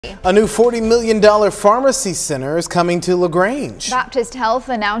A new $40 million pharmacy center is coming to Grange. Baptist Health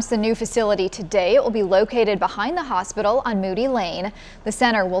announced the new facility today. It will be located behind the hospital on Moody Lane. The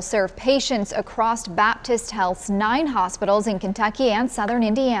center will serve patients across Baptist Health's 9 hospitals in Kentucky and southern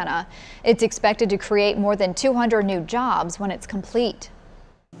Indiana. It's expected to create more than 200 new jobs when it's complete.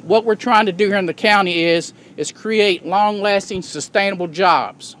 What we're trying to do here in the county is create long-lasting, sustainable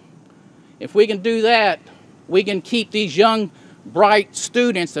jobs. If we can do that, we can keep these young, bright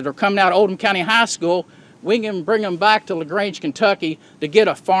students that are coming out of Oldham County High School, we can bring them back to Grange, Kentucky to get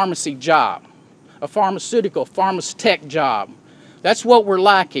a pharmacy job, a pharmaceutical, tech job. That's what we're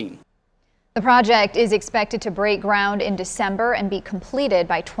lacking. The project is expected to break ground in December and be completed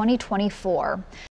by 2024.